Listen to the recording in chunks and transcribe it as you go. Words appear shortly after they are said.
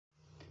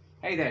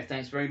Hey there,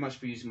 thanks very much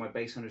for using my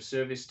base hunter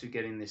service to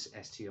get in this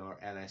STR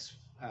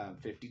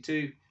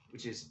LS-52,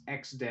 which is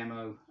X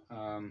demo.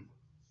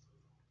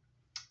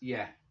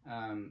 Yeah,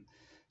 um,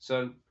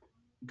 so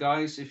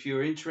guys, if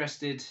you're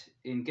interested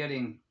in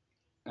getting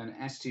an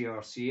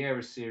STR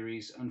Sierra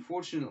series,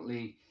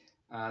 unfortunately,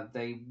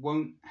 they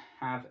won't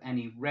have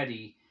any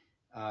ready,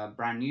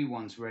 brand new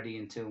ones ready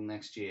until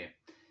next year.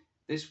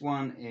 This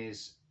one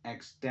is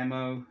X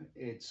demo.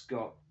 It's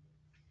got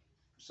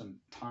some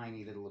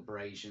tiny little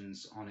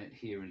abrasions on it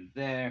here and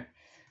there.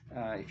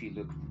 If you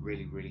look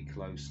really, really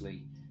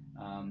closely,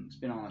 it's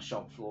been on a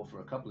shop floor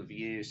for a couple of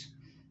years,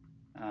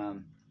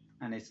 um,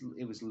 and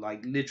it was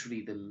like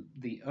literally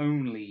the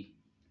only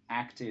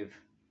active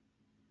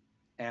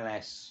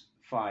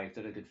LS5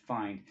 that I could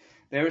find.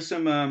 There are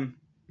some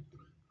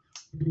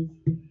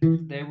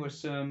there were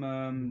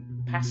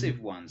some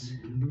passive ones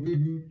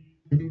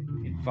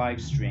in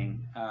 5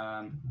 string.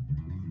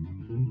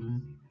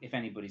 If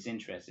anybody's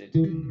interested,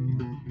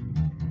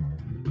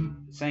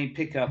 same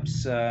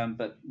pickups,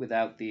 but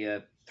without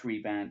the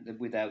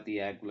without the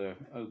Agler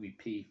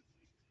OVP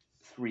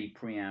 3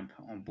 preamp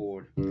on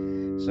board.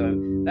 So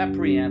that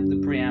the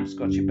preamp's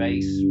got your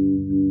bass,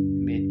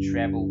 mid,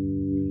 treble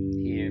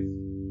here.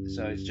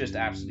 So it's just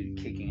absolutely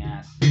kicking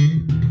ass.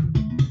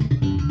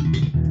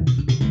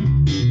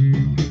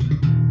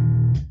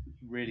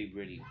 Really,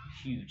 really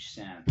huge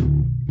sound.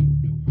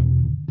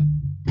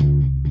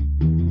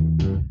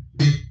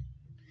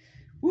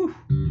 Woo!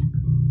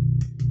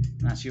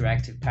 That's your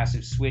active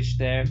passive switch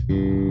there.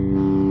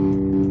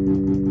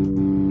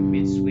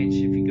 Mid switch,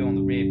 if you go on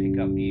the rear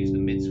pickup, you use the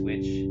mid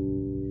switch.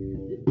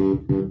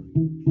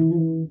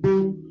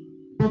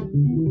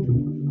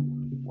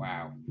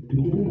 Wow.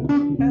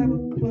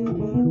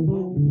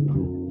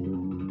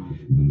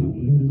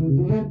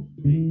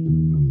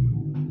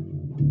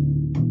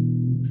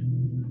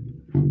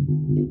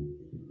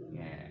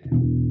 Yeah.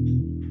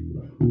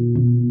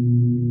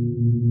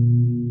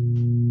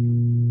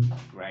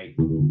 Great.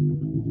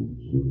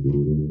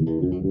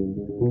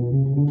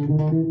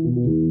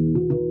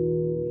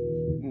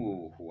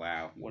 Ooh,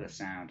 wow, what a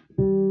sound.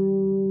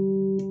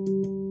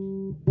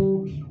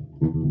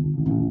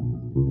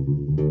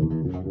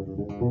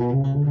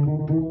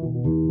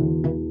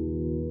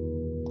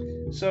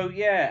 So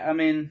yeah, I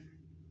mean,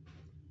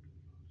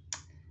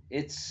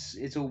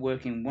 it's all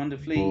working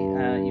wonderfully.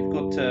 You've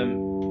got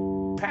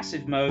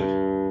passive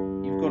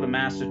mode. You've got a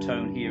master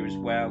tone here as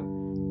well,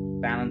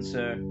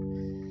 balancer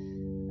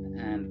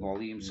and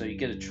volume. So you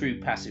get a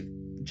true passive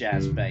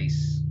jazz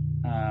bass.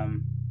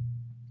 And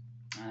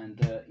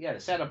yeah, the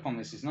setup on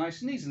this is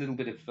nice. It needs a little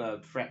bit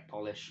of fret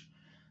polish,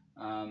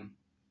 um,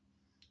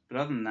 but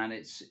other than that,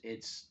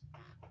 it's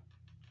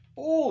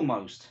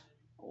almost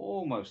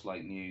almost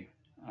like new.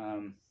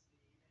 Um,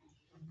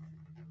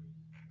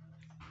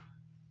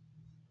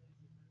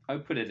 I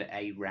would put it at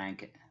A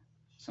rank,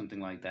 something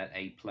like that,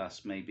 A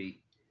plus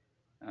maybe.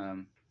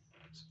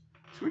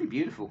 It's really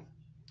beautiful.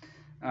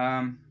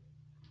 Um,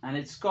 and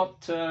it's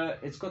got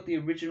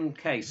the original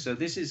case. So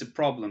this is a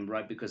problem,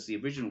 right? Because the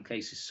original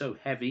case is so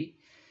heavy,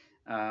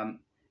 um,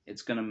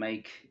 it's going to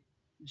make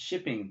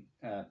shipping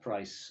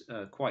price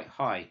quite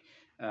high.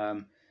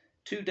 Um,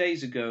 2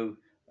 days ago,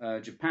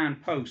 Japan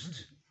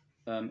Post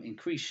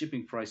increased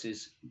shipping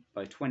prices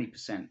by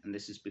 20%, and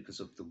this is because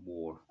of the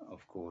war,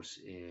 of course,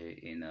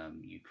 in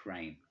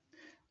Ukraine.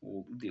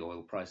 All the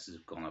oil prices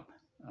have gone up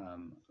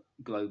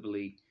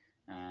globally,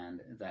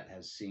 and that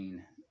has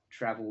seen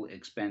travel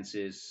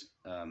expenses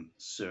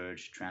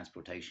surge,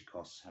 transportation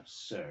costs have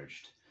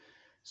surged.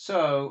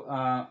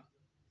 So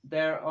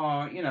there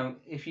are,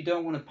 if you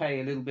don't want to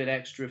pay a little bit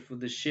extra for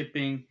the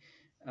shipping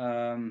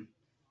um,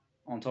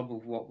 on top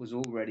of what was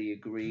already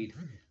agreed,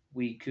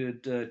 we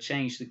could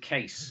change the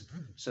case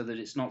so that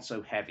it's not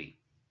so heavy,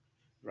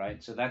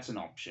 right? So that's an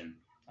option.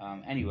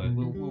 Anyway,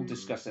 we'll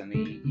discuss that in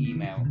the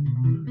email.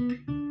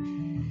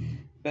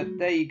 But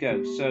there you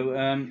go. So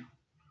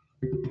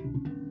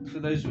for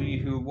those of you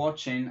who are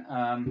watching,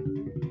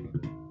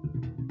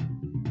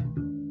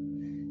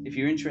 if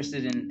you're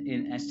interested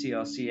in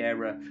STR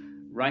Sierra,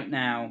 right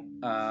now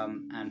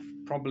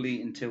and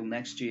probably until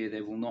next year,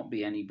 there will not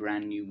be any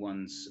brand new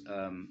ones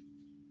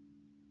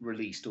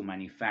released or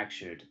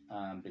manufactured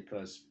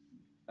because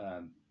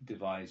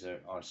devices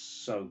are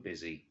so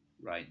busy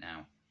right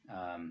now,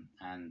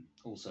 and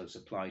also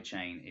supply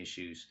chain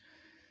issues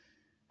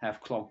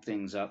have clogged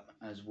things up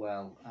as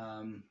well.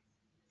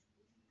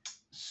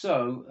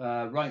 So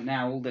right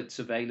now, all that's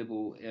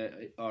available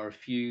are a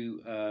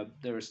few.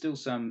 There are still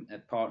some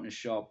at partner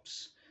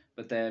shops,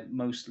 but they're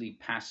mostly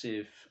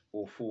passive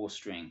or 4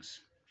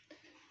 strings.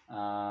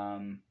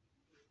 Um,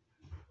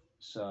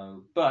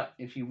 but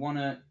if you want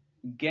to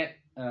get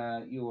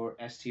your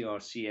STR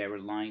Sierra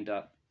lined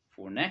up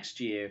for next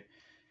year,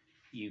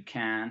 you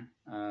can.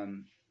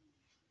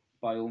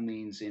 By all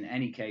means, in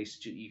any case,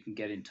 you can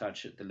get in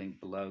touch at the link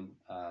below.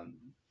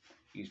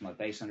 Use my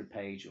Base Hunter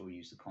page or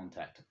use the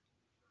contact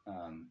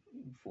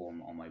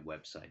form on my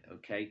website.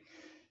 Okay,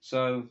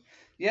 so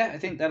yeah, I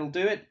think that'll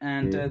do it.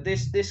 And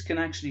this can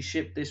actually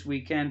ship this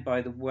weekend,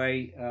 by the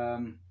way.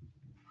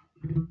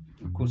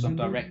 Of course, I'm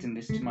directing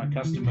this to my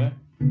customer.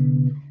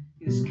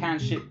 This can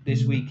ship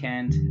this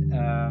weekend.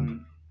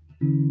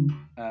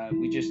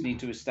 We just need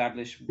to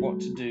establish what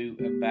to do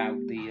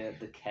about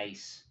the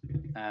case,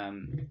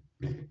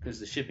 because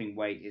the shipping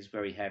weight is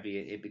very heavy.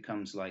 It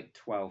becomes like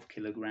 12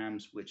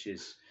 kilograms, which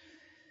is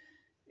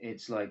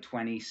it's like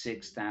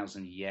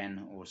 26,000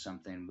 yen or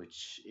something,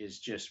 which is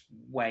just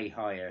way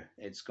higher.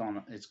 It's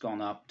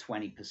gone up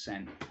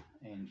 20%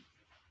 in.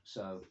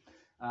 So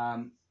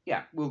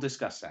yeah, we'll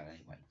discuss that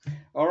anyway.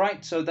 All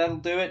right, so that'll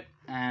do it,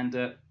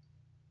 and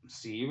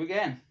see you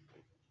again.